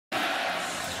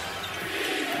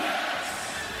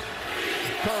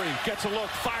Curry gets a look,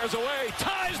 fires away,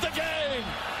 ties the game.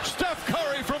 Steph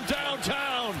Curry from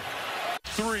downtown.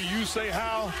 Three, you say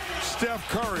how? Steph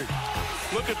Curry.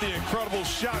 Look at the incredible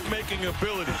shot-making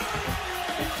ability.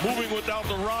 Moving without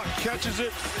the rock, catches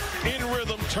it, in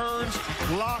rhythm, turns,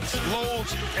 locks,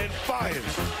 loads, and fires.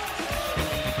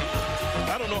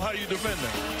 I don't know how you defend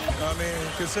that. I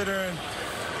mean, considering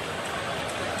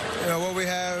what we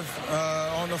have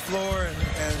on the floor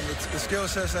and the skill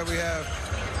sets that we have,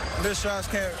 missed shots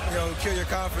can't kill your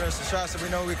confidence. The shots that we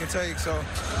know we can take. So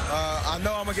I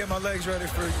know I'm gonna get my legs ready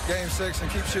for Game 6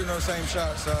 and keep shooting those same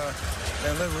shots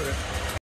and live with it.